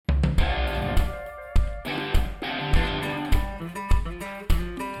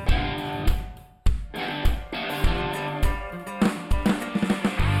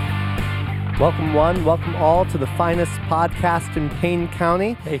Welcome one, welcome all to the finest podcast in Payne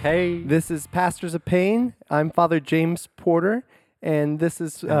County. Hey, hey. This is Pastors of Payne. I'm Father James Porter, and this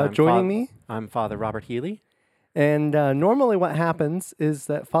is joining me. I'm Father Robert Healey. And normally what happens is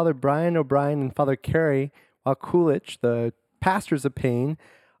that Father Brian O'Brien and Father Carey Coolidge, the pastors of Payne,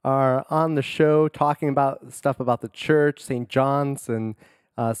 are on the show talking about stuff about the church, St. John's and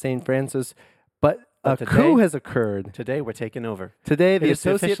St. Francis. But a coup has occurred. Today we're taking over. Today the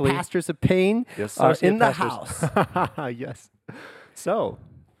associate pastors of Payne are in the house. Yes. So.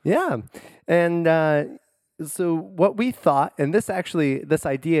 Yeah. And so what we thought, and this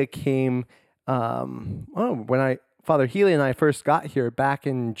idea came when Father Healey and I first got here back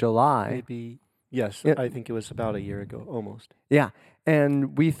in July. Maybe, yes, I think it was about a year ago, almost. Yeah.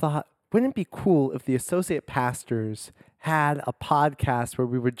 And we thought, wouldn't it be cool if the associate pastors had a podcast where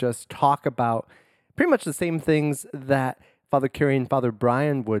we would just talk about pretty much the same things that Father Carey and Father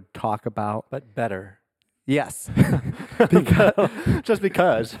Brian would talk about. But better. Yes. Just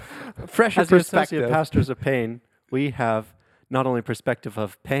because. Fresher As perspective. The associate pastors of Payne, we have not only perspective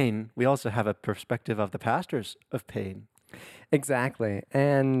of Payne, we also have a perspective of the pastors of Payne. Exactly.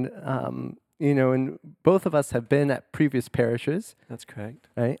 And, and both of us have been at previous parishes. That's correct.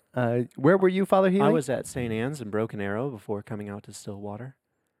 Right. Where were you, Father Healey? I was at St. Anne's in Broken Arrow before coming out to Stillwater.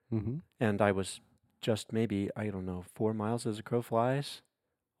 Mm-hmm. And I was just maybe, 4 miles as a crow flies,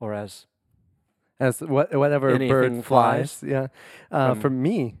 or as whatever bird flies. Yeah. For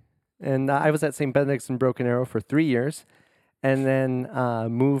me. And I was at St. Benedict's in Broken Arrow for 3 years, and then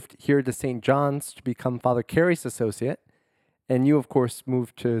moved here to St. John's to become Father Carey's associate. And you, of course,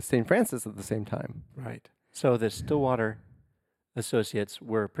 moved to St. Francis at the same time. Right. So the Stillwater associates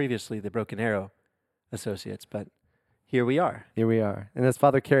were previously the Broken Arrow associates, but here we are. Here we are. And as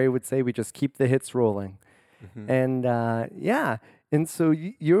Father Carey would say, we just keep the hits rolling. Mm-hmm. And and so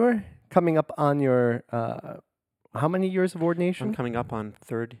you're coming up on your, how many years of ordination? I'm coming up on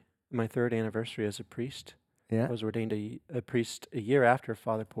my third anniversary as a priest. Yeah. I was ordained a priest a year after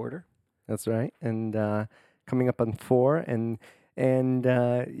Father Porter. That's right. And coming up on 4. And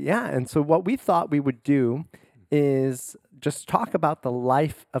so what we thought we would do is just talk about the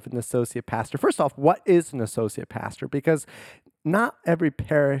life of an associate pastor. First off, what is an associate pastor? Because not every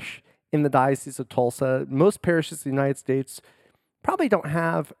parish in the Diocese of Tulsa, most parishes in the United States probably don't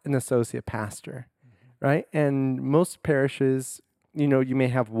have an associate pastor, right? And most parishes, you may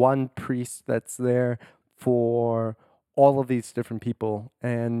have one priest that's there for all of these different people.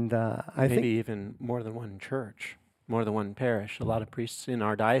 And I think even more than one church, more than one parish. A lot of priests in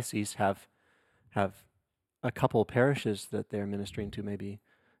our diocese have a couple parishes that they're ministering to, maybe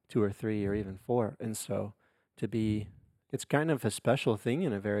 2 or 3 or even 4. And so it's kind of a special thing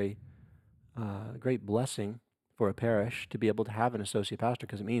and a very great blessing for a parish to be able to have an associate pastor,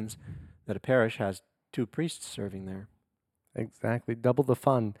 because it means that a parish has 2 priests serving there. Exactly. Double the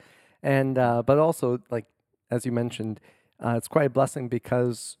fun. And, but also, like, as you mentioned, it's quite a blessing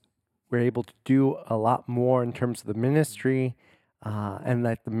because we're able to do a lot more in terms of the ministry and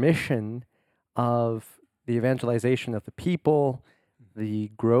that the mission of the evangelization of the people,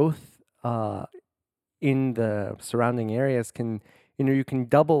 the growth in the surrounding areas can, you can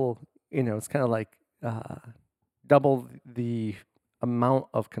double, it's kind of like double the amount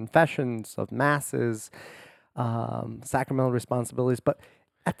of confessions, of masses, sacramental responsibilities. But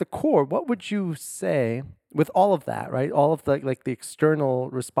at the core, what would you say with all of that, right? All of the the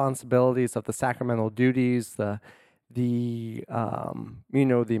external responsibilities of the sacramental duties, the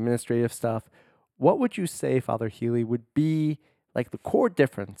administrative stuff. What would you say, Father Healey, would be like the core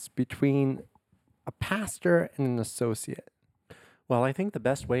difference between a pastor and an associate? Well, I think the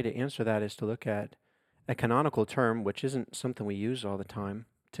best way to answer that is to look at a canonical term, which isn't something we use all the time.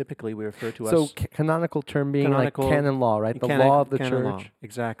 Typically, we refer to So canonical term being like canon law, right? The law of the church. Law.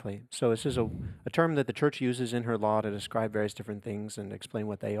 Exactly. So this is a term that the church uses in her law to describe various different things and explain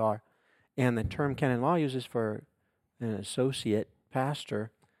what they are. And the term canon law uses for an associate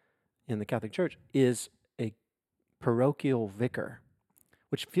pastor in the Catholic Church is a parochial vicar,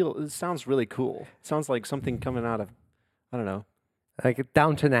 which sounds really cool. It sounds like something coming out of, I don't know, like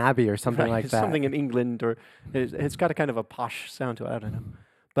Downton Abbey or something like that. Something in England, or it's got a kind of a posh sound to it. I don't know.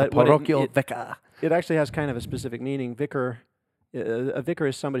 But parochial vicar. It actually has kind of a specific meaning. A vicar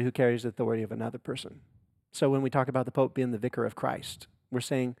is somebody who carries the authority of another person. So when we talk about the Pope being the vicar of Christ, we're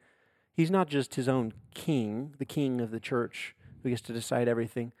saying he's not just his own king, the king of the church who gets to decide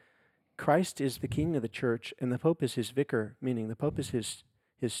everything. Christ is the king of the church, and the Pope is his vicar, meaning the Pope is his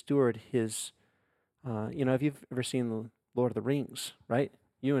steward, if you've ever seen the Lord of the Rings, right?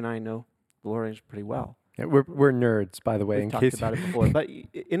 You and I know the Lord of the Rings pretty well. Yeah, we're nerds, by the way, We've in talked case. about it before. But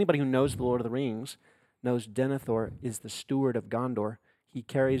anybody who knows the Lord of the Rings knows Denethor is the steward of Gondor. He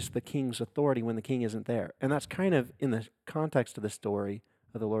carries the king's authority when the king isn't there. And that's kind of, in the context of the story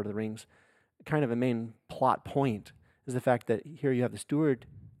of the Lord of the Rings, kind of a main plot point is the fact that here you have the steward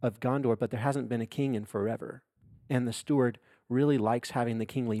of Gondor, but there hasn't been a king in forever. And the steward really likes having the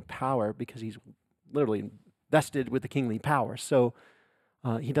kingly power because he's literally vested with the kingly power. So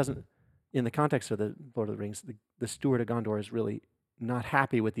he doesn't, in the context of the Lord of the Rings, the steward of Gondor is really not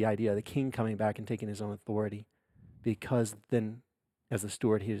happy with the idea of the king coming back and taking his own authority, because then, as the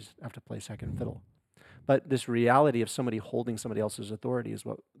steward, he just have to play second fiddle. But this reality of somebody holding somebody else's authority is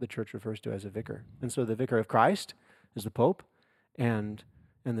what the church refers to as a vicar. And so the vicar of Christ is the Pope, and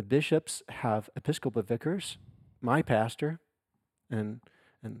the bishops have episcopal vicars, my pastor, and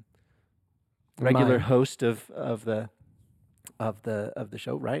regular Mine. host of the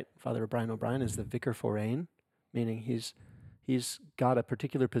show, right? Father Brian O'Brien is the vicar forain, meaning he's got a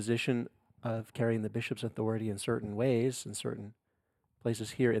particular position of carrying the bishop's authority in certain ways in certain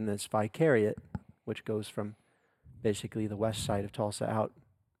places here in this vicariate, which goes from basically the west side of Tulsa out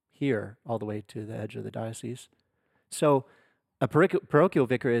here all the way to the edge of the diocese. So a parochial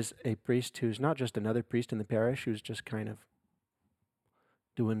vicar is a priest who's not just another priest in the parish who's just kind of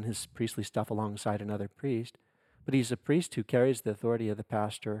doing his priestly stuff alongside another priest, but he's a priest who carries the authority of the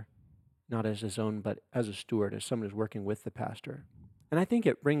pastor not as his own, but as a steward, as someone who's working with the pastor. And I think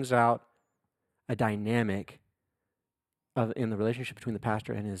it brings out a dynamic in the relationship between the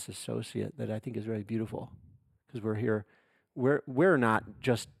pastor and his associate that I think is very beautiful, because we're here, we're not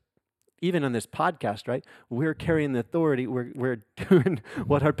just, even on this podcast, right? We're carrying the authority. We're doing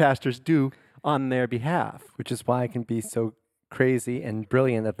what our pastors do on their behalf. Which is why I can be so crazy and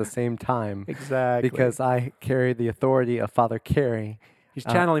brilliant at the same time. Exactly. Because I carry the authority of Father Carey. He's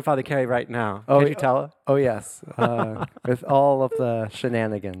channeling Father Carey right now. Oh, Can't you tell? Oh, yes, with all of the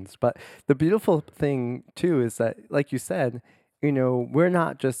shenanigans. But the beautiful thing, too, is that, like you said, we're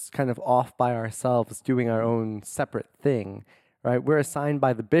not just kind of off by ourselves doing our own separate thing, right? We're assigned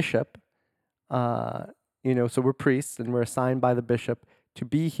by the bishop, so we're priests, and we're assigned by the bishop to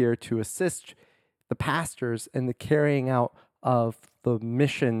be here to assist the pastors in the carrying out of the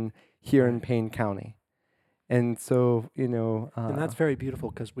mission here in Payne County. And so, and that's very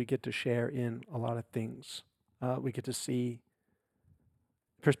beautiful, because we get to share in a lot of things. We get to see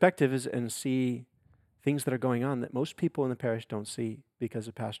perspectives and see things that are going on that most people in the parish don't see, because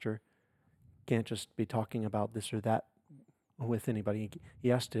a pastor can't just be talking about this or that with anybody. He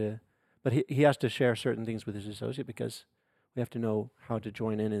has to, but he has to share certain things with his associate, because we have to know how to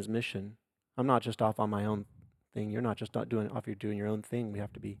join in his mission. I'm not just off on my own thing. You're not just not doing off. You're doing your own thing. We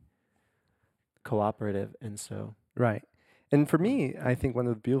have to be cooperative, and so right. And for me, I think one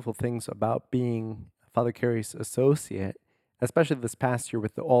of the beautiful things about being Father Carey's associate, especially this past year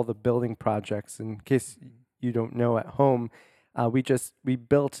with all the building projects, in case you don't know at home, we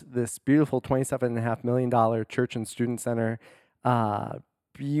built this beautiful $27.5 million church and student center,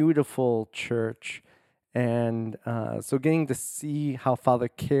 beautiful church. And so getting to see how Father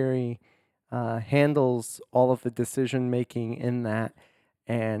Carey handles all of the decision making in that,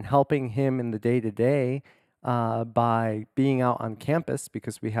 and helping him in the day-to-day by being out on campus,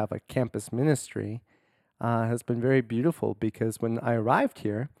 because we have a campus ministry, has been very beautiful. Because when I arrived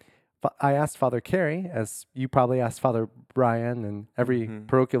here, I asked Father Carey, as you probably asked Father Brian, and every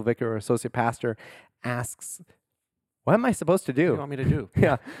parochial vicar or associate pastor asks, what am I supposed to do? What do you want me to do?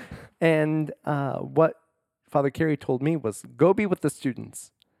 Yeah. And what Father Carey told me was, go be with the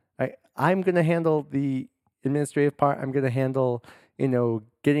students. I'm going to handle the administrative part. I'm going to handle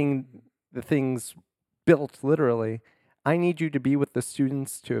getting the things built, literally. I need you to be with the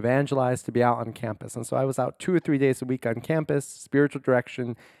students, to evangelize, to be out on campus. And so I was out 2 or 3 days a week on campus, spiritual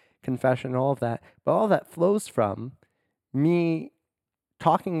direction, confession, all of that. But all that flows from me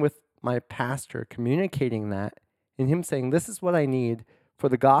talking with my pastor, communicating that, and him saying, this is what I need for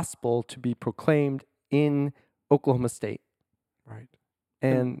the gospel to be proclaimed in Oklahoma State. Right.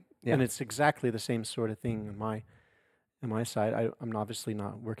 And it's exactly the same sort of thing on my side. I'm obviously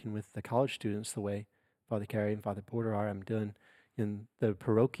not working with the college students the way Father Carey and Father Porter are. I'm doing in the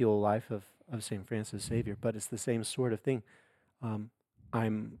parochial life of St. Francis Xavier, but it's the same sort of thing.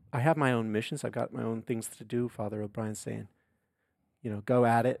 I have my own missions. I've got my own things to do. Father O'Brien's saying, go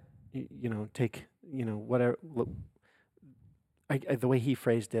at it. Take, whatever. The way he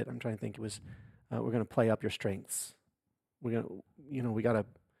phrased it, I'm trying to think. It was, we're going to play up your strengths. We're going to,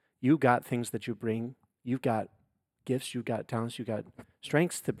 you got things that you bring. You've got gifts, you've got talents, you've got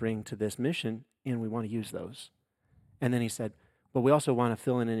strengths to bring to this mission, and we want to use those. And then he said, but we also want to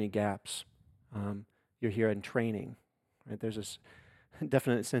fill in any gaps. you're here in training, right? There's this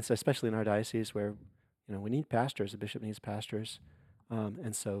definite sense, especially in our diocese, where we need pastors. The bishop needs pastors,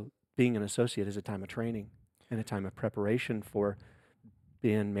 and so being an associate is a time of training and a time of preparation for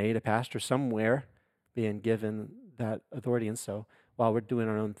being made a pastor somewhere, being given that authority. And so while we're doing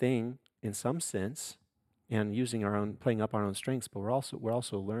our own thing in some sense and using our own, playing up our own strengths, but we're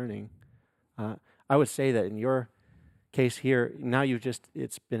also learning. I would say that in your case here, now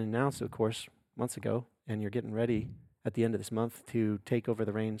it's been announced, of course, months ago, and you're getting ready at the end of this month to take over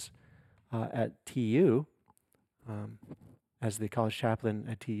the reins at TU as the college chaplain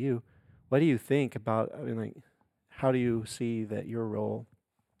at TU. What do you think about, how do you see that your role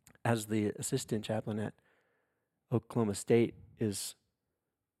as the assistant chaplain at Oklahoma State is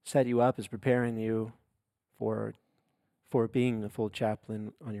set you up, is preparing you for being a full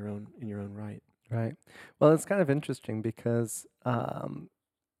chaplain on your own, in your own right? Right. Well, it's kind of interesting because I'm,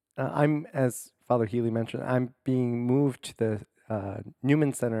 as Father Healey mentioned, I'm being moved to the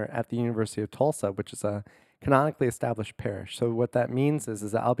Newman Center at the University of Tulsa, which is a canonically established parish. So what that means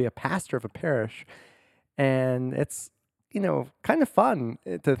is that I'll be a pastor of a parish, and it's kind of fun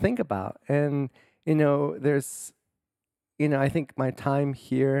to think about. And there's I think my time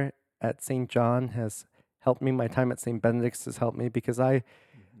here at St. John has helped me. My time at St. Benedict's has helped me because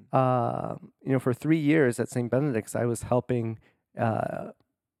for 3 years at St. Benedict's, I was helping,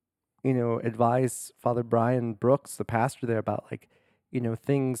 advise Father Brian Brooks, the pastor there, about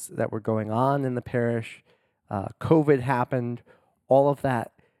things that were going on in the parish. COVID happened, all of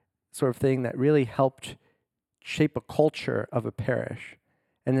that sort of thing that really helped shape a culture of a parish.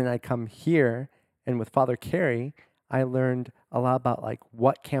 And then I come here, and with Father Carey, I learned a lot about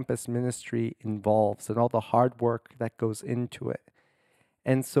what campus ministry involves and all the hard work that goes into it.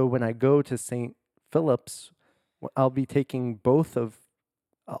 And so when I go to St. Philip's, I'll be taking both of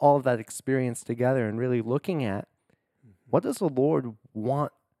all of that experience together and really looking at what does the Lord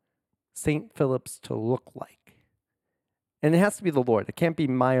want St. Philip's to look like? And it has to be the Lord. It can't be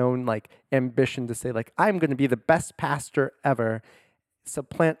my own ambition to say I'm going to be the best pastor ever,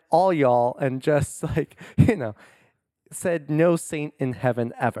 supplant all y'all, and just said no saint in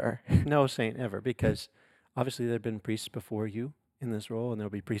heaven ever. No saint ever, because obviously there have been priests before you in this role, and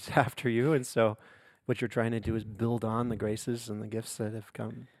there'll be priests after you. And so what you're trying to do is build on the graces and the gifts that have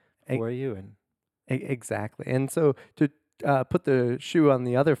come for you. And exactly. And so to put the shoe on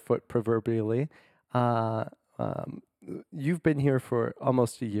the other foot, proverbially, you've been here for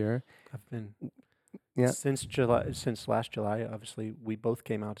almost a year. I've been Yeah. since last July. Obviously, we both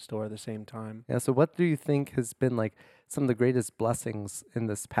came out to store at the same time. Yeah. So what do you think has been some of the greatest blessings in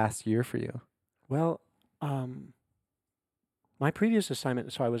this past year for you? Well, my previous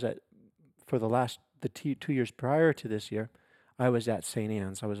assignment, so I was for the 2 years prior to this year, I was at St.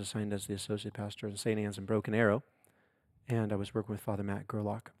 Anne's. I was assigned as the associate pastor in St. Anne's in Broken Arrow, and I was working with Father Matt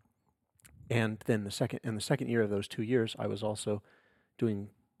Gerlach. And then the second year of those 2 years, I was also doing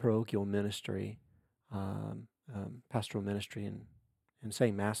parochial ministry, pastoral ministry, and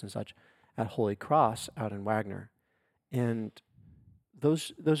saying Mass and such at Holy Cross out in Wagner. And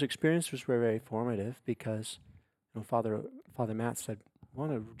those experiences were very formative because Father Matt said, I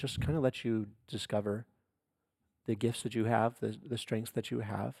want to just kind of let you discover the gifts that you have, the strengths that you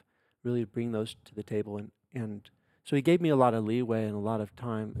have, really bring those to the table. And so he gave me a lot of leeway and a lot of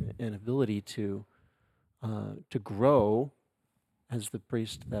time and ability to grow as the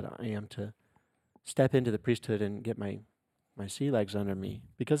priest that I am, to step into the priesthood and get my sea legs under me.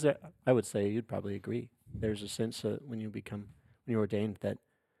 Because I would say, you'd probably agree, there's a sense when you're ordained, that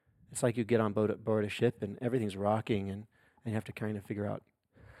it's like you get on board a ship and everything's rocking, and you have to kind of figure out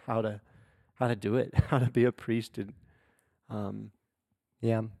how to do it, how to be a priest. And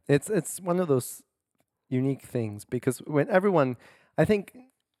Yeah, it's one of those unique things, because when I think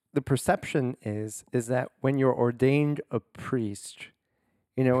the perception is that when you're ordained a priest,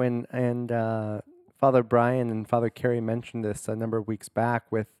 and Father Brian and Father Carey mentioned this a number of weeks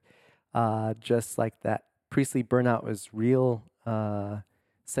back with just that priestly burnout is real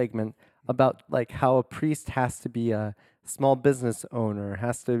segment about how a priest has to be a small business owner,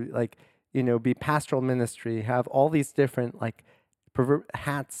 has to be pastoral ministry, have all these different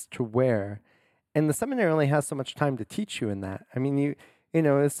hats to wear. And the seminary only has so much time to teach you in that. I mean,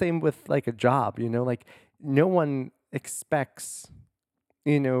 the same with a job, no one expects,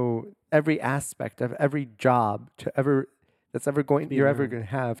 every aspect of every job you're ever going to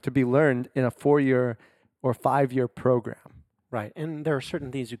have to be learned in a 4-year or 5-year program. Right. And there are certain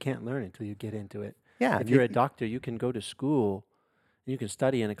things you can't learn until you get into it. Yeah. If you're a doctor, you can go to school, and you can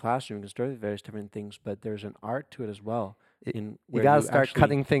study in a classroom, you can study various different things, but there's an art to it as well. Y- in You where got to you start actually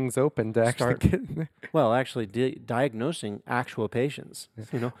cutting things open to actually start, get. well, actually diagnosing actual patients.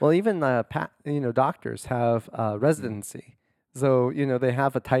 Well, even doctors have Mm, residency, so they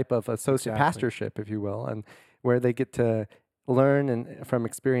have a type of associate exactly. pastorship, if you will, and where they get to learn and from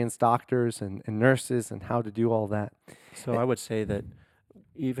experienced doctors and nurses and how to do all that. So Eh, I would say that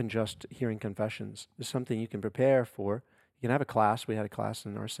even just hearing confessions is something you can prepare for. You can have a class. We had a class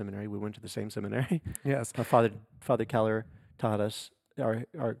in our seminary. We went to the same seminary. yes, Father Keller taught us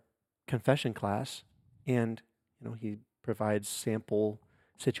our confession class, and he provides sample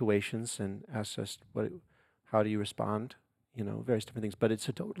situations and asks us how do you respond, various different things. But it's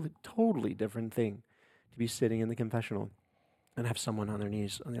a totally different thing to be sitting in the confessional and have someone on their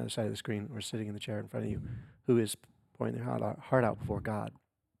knees on the other side of the screen or sitting in the chair in front of you who is pouring their heart out before God.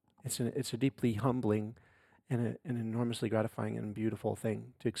 It's a deeply humbling and an enormously gratifying and beautiful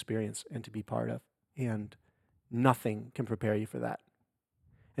thing to experience and to be part of. And nothing can prepare you for that.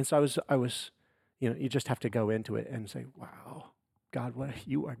 And so I was, you just have to go into it and say, wow, God, what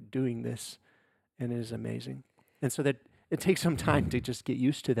you are doing this. And it is amazing. And so that it takes some time to just get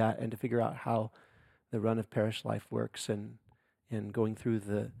used to that and to figure out how the run of parish life works and going through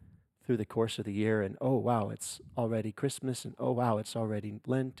the course of the year and oh wow, it's already Christmas and oh wow, it's already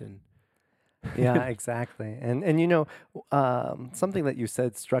Lent and yeah, exactly. And something that you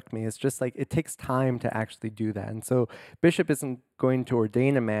said struck me is just like it takes time to actually do that. And so bishop isn't going to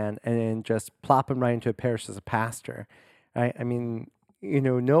ordain a man and then just plop him right into a parish as a pastor, right? I mean,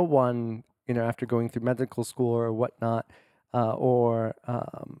 no one, after going through medical school or whatnot, or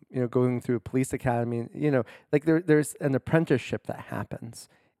going through a police academy, like there's an apprenticeship that happens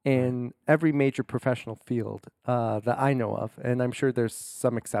right. in every major professional field that I know of, and I'm sure there's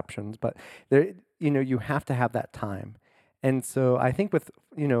some exceptions, but there, you have to have that time. And so I think with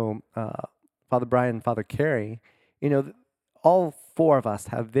Father Brian and Father Carey, all four of us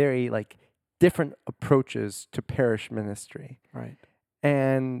have very like different approaches to parish ministry, Right.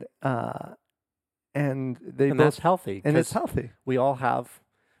 and they And that's both, healthy and it's because healthy. we all have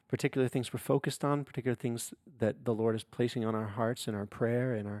particular things we're focused on, particular things that the Lord is placing on our hearts in our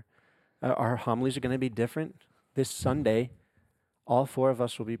prayer and our homilies are going to be different. This Sunday, all four of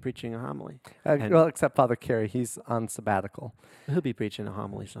us will be preaching a homily, and Well, except Father Carey, he's on sabbatical, he'll be preaching a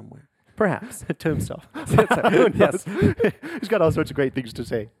homily somewhere perhaps. to himself. Yes. He's got all sorts of great things to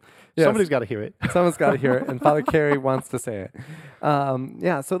say. Yes. Somebody's got to hear it. Someone's got to hear it, and Father Carey wants to say it.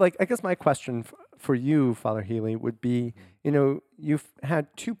 Yeah, so like I guess my question for you, Father Healey, would be, you've had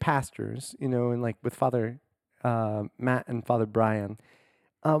two pastors, and like with Father Matt and Father Brian.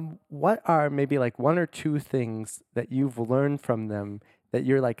 What are maybe like one or two things that you've learned from them that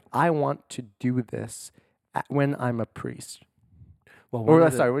you're like, I want to do this when I'm a priest? Well,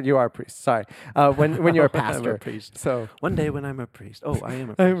 Or sorry, when you are a priest. Sorry, when you're a when I'm a pastor. priest. So One day when I'm a priest. Oh, I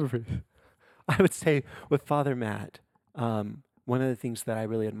am a I'm priest. a priest. I would say with Father Matt, one of the things that I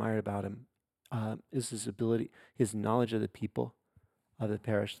really admired about him is his ability, his knowledge of the people of the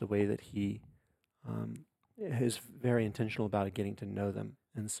parish, the way that he is very intentional about getting to know them.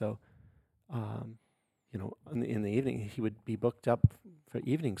 And so, in the evening, he would be booked up for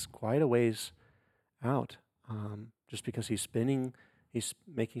evenings quite a ways out, just because he's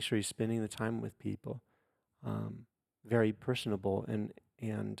making sure he's spending the time with people, very personable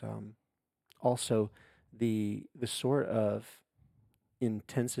and also the sort of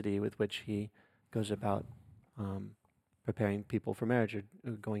intensity with which he goes about preparing people for marriage or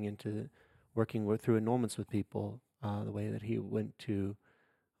going into working through annulments with people, the way that he would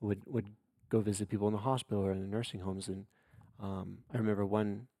go visit people in the hospital or in the nursing homes. And I remember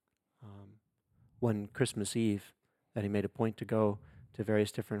one Christmas Eve that he made a point to go to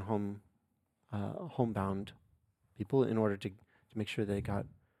various different homebound people in order to make sure they got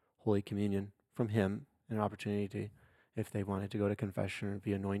Holy Communion from him, an opportunity to, if they wanted to go to confession or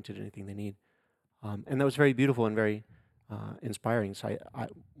be anointed, anything they need. And that was very beautiful and very inspiring. So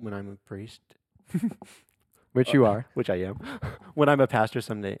when I'm a priest, Which you are. which I am, when I'm a pastor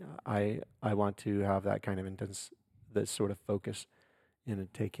someday, I want to have that kind of this sort of focus in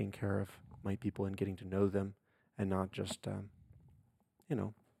taking care of my people and getting to know them, and not just,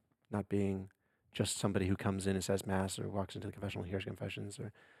 not being just somebody who comes in and says mass or walks into the confessional, hears confessions,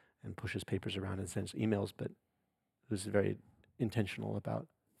 and pushes papers around and sends emails, but who's very intentional about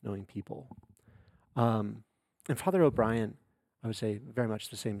knowing people. And Father O'Brien, I would say very much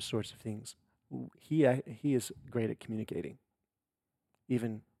the same sorts of things. He is great at communicating,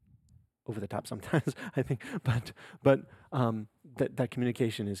 even over the top sometimes, I think. But that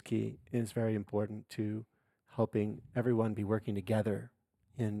communication is key. It's very important to helping everyone be working together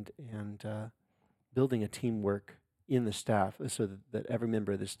and building a teamwork in the staff so that every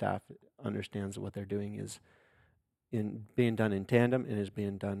member of the staff understands that what they're doing is in being done in tandem and is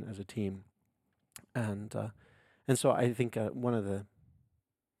being done as a team. And so I think one of the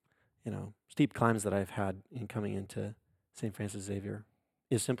steep climbs that I've had in coming into St. Francis Xavier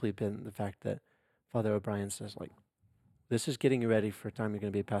is simply been the fact that Father O'Brien says, like, this is getting you ready for a time you're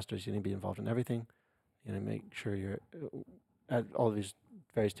going to be a pastor. So you need to be involved in everything. You need to make sure you're at all of these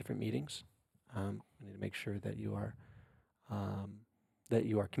various different meetings. You need to make sure that you are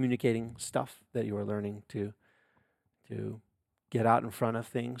communicating stuff, that you are learning to get out in front of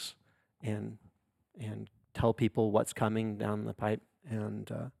things and tell people what's coming down the pipe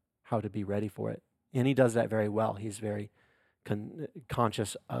and how to be ready for it. And he does that very well. He's very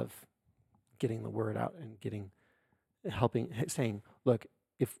conscious of getting the word out and saying, look,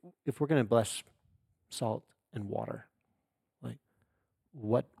 if we're going to bless salt and water, like,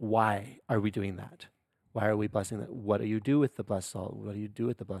 why are we doing that? Why are we blessing that? What do you do with the blessed salt? What do you do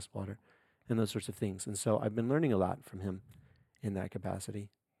with the blessed water? And those sorts of things. And so I've been learning a lot from him in that capacity.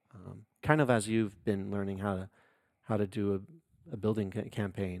 Kind of as you've been learning how to do a building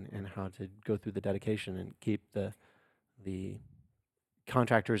campaign and how to go through the dedication and keep the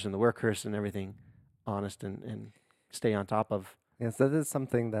contractors and the workers and everything honest and stay on top of. Yes, that is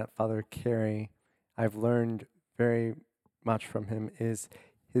something that Father Carey, I've learned very much from him, is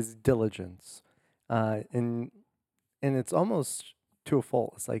his diligence. And it's almost to a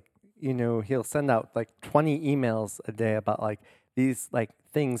fault. It's like, he'll send out like 20 emails a day about like these like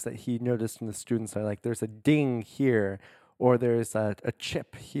things that he noticed in the students are like, there's a ding here, or there's a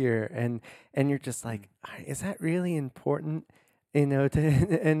chip here. And you're just like, is that really important?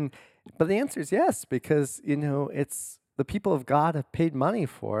 But the answer is yes, because, it's the people of God have paid money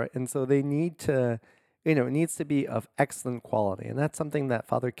for it. And so they need to, it needs to be of excellent quality. And that's something that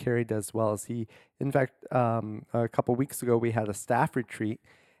Father Carey does well. In fact, a couple weeks ago, we had a staff retreat,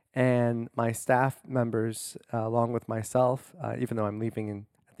 and my staff members, along with myself, even though I'm leaving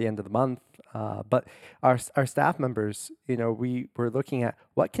at the end of the month, but our staff members, we were looking at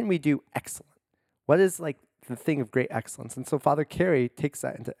what can we do excellent? What is like the thing of great excellence? And so Father Carey takes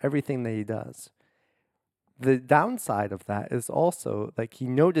that into everything that he does. The downside of that is also like he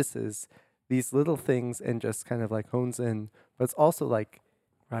notices these little things and just kind of like hones in, but it's also like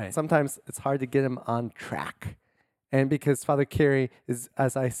sometimes it's hard to get him on track. And because Father Carey is,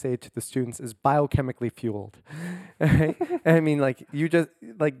 as I say to the students, is biochemically fueled. Right? I mean, like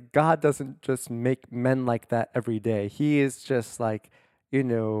God doesn't just make men like that every day. He is just like,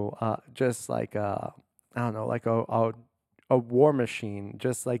 just like I don't know, like a war machine,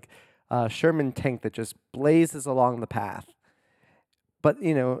 just like a Sherman tank that just blazes along the path. But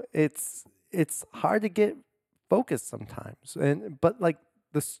it's hard to get focused sometimes. But like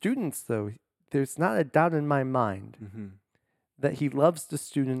the students, though, there's not a doubt in my mind that he loves the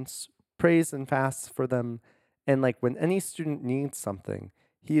students, prays and fasts for them, and like when any student needs something,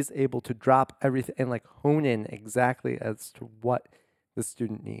 he is able to drop everything and like hone in exactly as to what the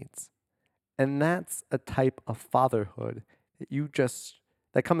student needs. And that's a type of fatherhood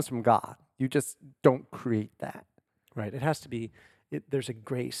that comes from God. You just don't create that. Right. It has to be. There's a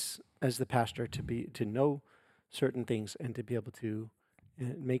grace as the pastor to know certain things and to be able to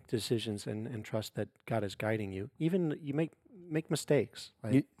make decisions and trust that God is guiding you. Even you make mistakes.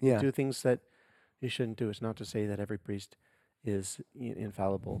 Like you do things that you shouldn't do. It's not to say that every priest is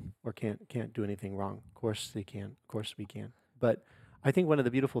infallible or can't do anything wrong. Of course they can. Of course we can. But I think one of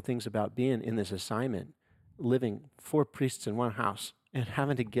the beautiful things about being in this assignment, living 4 priests in one house and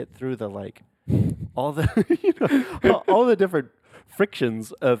having to get through the all the all the different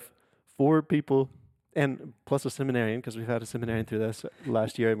frictions of 4 people and plus a seminarian, because we've had a seminarian through this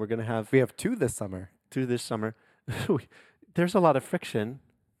last year, and we have 2 this summer. 2 this summer. There's a lot of friction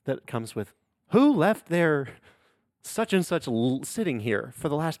that comes with who left their such and such sitting here for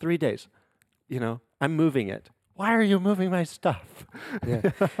the last 3 days. I'm moving it. Why are you moving my stuff?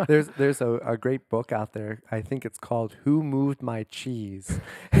 Yeah, there's a great book out there. I think it's called "Who Moved My Cheese,"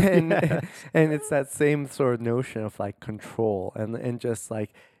 and Yes. and it's that same sort of notion of like control and just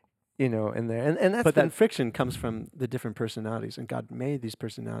like in there and that's But that friction comes from the different personalities, and God made these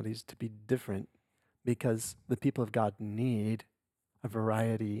personalities to be different because the people of God need a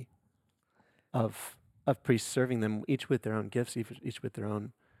variety of priests serving them, each with their own gifts, each with their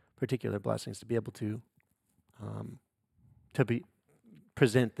own particular blessings, to be able to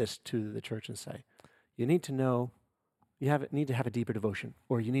present this to the church and say, you need to know, need to have a deeper devotion,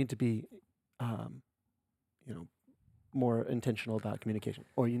 or you need to be, more intentional about communication,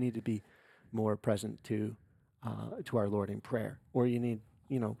 or you need to be more present to our Lord in prayer, or you need,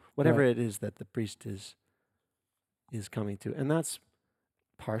 whatever Right. it is that the priest is is coming to. And that's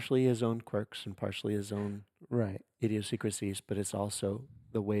partially his own quirks and partially his own Right. idiosyncrasies, but it's also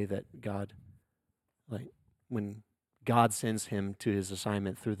the way that God, like when God sends him to his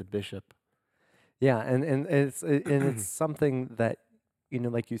assignment through the bishop. Yeah, and it's something that,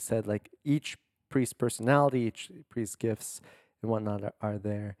 like you said, like each priest's personality, each priest's gifts and whatnot are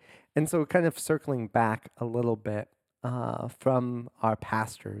there. And so kind of circling back a little bit from our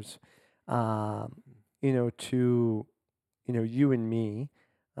pastors, to you and me,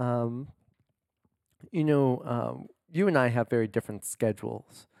 um, you and I have very different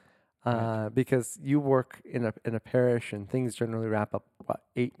schedules. Right. Because you work in a parish and things generally wrap up what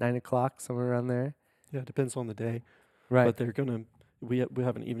 8, 9 o'clock, somewhere around there. Yeah, it depends on the day. Right. But they're gonna we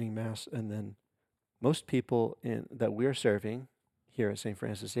have an evening mass, and then most people that we're serving here at St.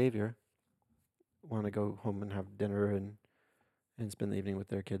 Francis Xavier want to go home and have dinner and spend the evening with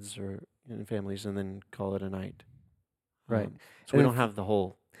their kids or families, and then call it a night. Right. So we And don't have the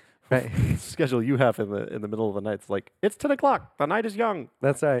whole Right. schedule you have in the middle of the night. It's like it's 10 o'clock. The night is young.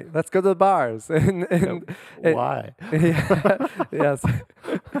 That's right. Let's go to the bars. And Why? yeah, yes.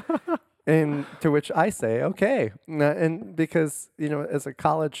 And to which I say, okay. And because, as a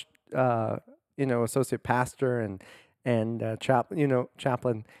college, associate pastor and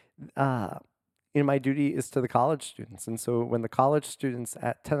chaplain, uh, my duty is to the college students. And so when the college students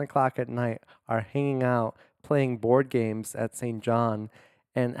at 10 o'clock at night are hanging out, playing board games at St. John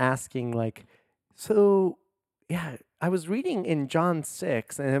and asking like, so yeah, I was reading in John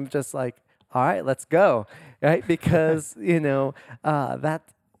 6 and I'm just like, all right, let's go. Right. Because, that,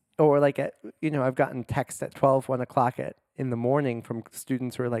 or like, I've gotten texts at 1 o'clock in the morning from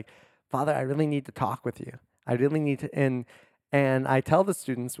students who are like, Father, I really need to talk with you. I really need to, and I tell the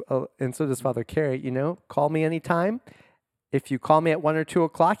students, and so does Father Carey, call me anytime. If you call me at 1 or 2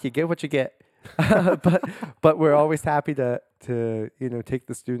 o'clock, you get what you get. but we're always happy to take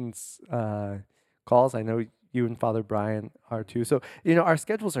the students' calls. I know you and Father Brian are too. So our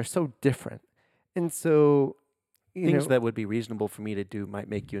schedules are so different, and so Things that would be reasonable for me to do might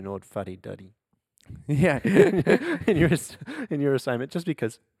make you an old fuddy-duddy. Yeah. in your assignment, just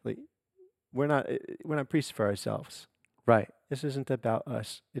because like we're not priests for ourselves. Right. This isn't about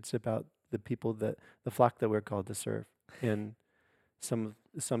us. It's about the people the flock that we're called to serve. And some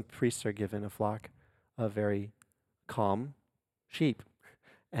priests are given a flock of very calm sheep,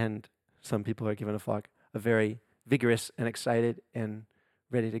 and some people are given a flock of very vigorous and excited and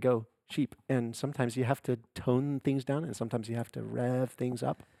ready to go sheep. And sometimes you have to tone things down, and sometimes you have to rev things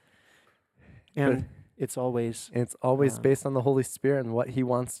up. And it's always based on the Holy Spirit and what He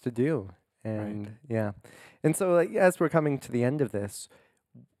wants to do. And right. Yeah. And so as we're coming to the end of this,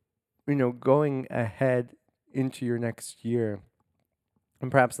 going ahead into your next year,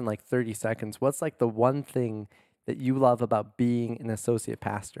 and perhaps in like 30 seconds, what's like the one thing that you love about being an associate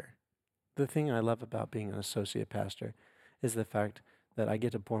pastor? The thing I love about being an associate pastor is the fact that I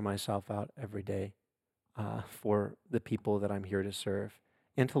get to pour myself out every day for the people that I'm here to serve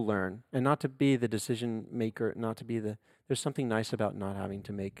and to learn, and not to be the decision maker, not to be there's something nice about not having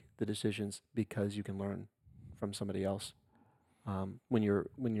to make the decisions, because you can learn from somebody else. When you're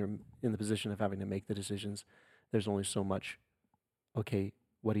in the position of having to make the decisions, there's only so much. Okay,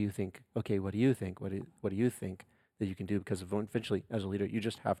 what do you think? Okay, what do you think? What do you think that you can do? Because eventually, as a leader, you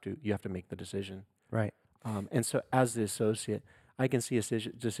have to make the decision. Right. And so, as the associate, I can see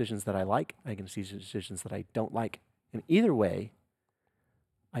decisions that I like. I can see decisions that I don't like. And either way,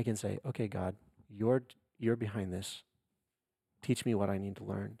 I can say, okay, God, you're behind this. Teach me what I need to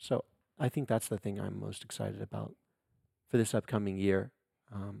learn. So I think that's the thing I'm most excited about for this upcoming year,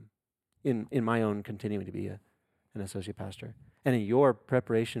 in my own continuing to be an associate pastor, and in your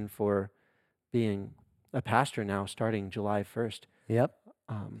preparation for being a pastor now, starting July 1st. Yep.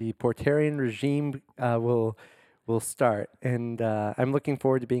 The Portarian regime will start, and I'm looking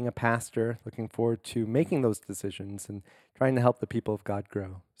forward to being a pastor. Looking forward to making those decisions and trying to help the people of God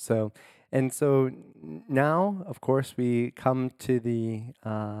grow. So now, of course, we come to the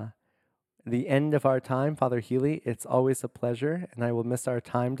end of our time, Father Healey. It's always a pleasure, and I will miss our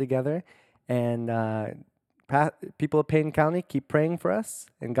time together. And people of Payne County, keep praying for us,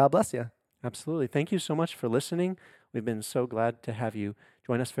 and God bless you. Absolutely. Thank you so much for listening. We've been so glad to have you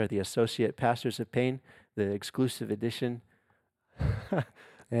join us for the Associate Pastors of Payne, the exclusive edition.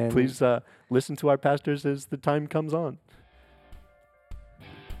 And please listen to our pastors as the time comes on.